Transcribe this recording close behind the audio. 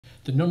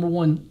The number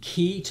one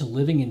key to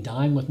living and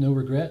dying with no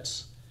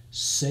regrets: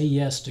 say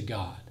yes to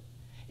God.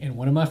 And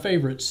one of my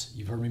favorites,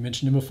 you've heard me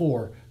mention him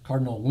before,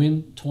 Cardinal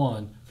Nguyen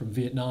Tuan from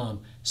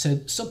Vietnam,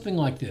 said something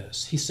like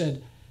this. He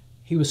said,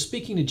 he was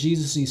speaking to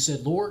Jesus and he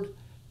said, Lord,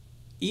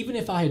 even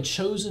if I had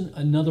chosen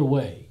another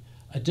way,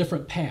 a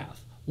different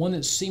path, one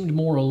that seemed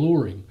more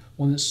alluring,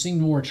 one that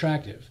seemed more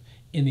attractive,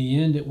 in the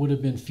end it would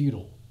have been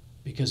futile,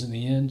 because in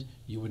the end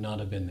you would not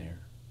have been there.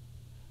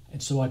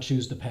 And so I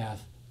choose the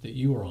path that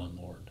you are on,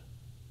 Lord.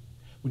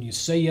 When you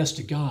say yes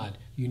to God,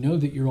 you know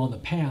that you're on the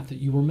path that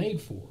you were made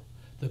for,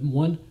 the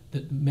one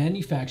that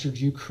manufactured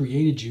you,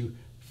 created you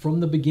from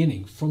the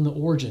beginning, from the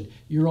origin.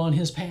 You're on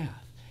his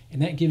path.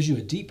 And that gives you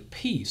a deep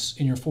peace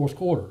in your fourth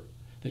quarter,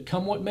 that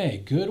come what may,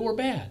 good or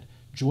bad,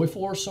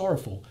 joyful or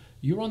sorrowful,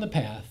 you're on the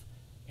path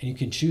and you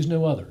can choose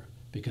no other,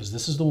 because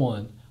this is the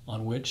one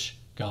on which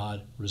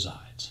God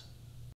resides.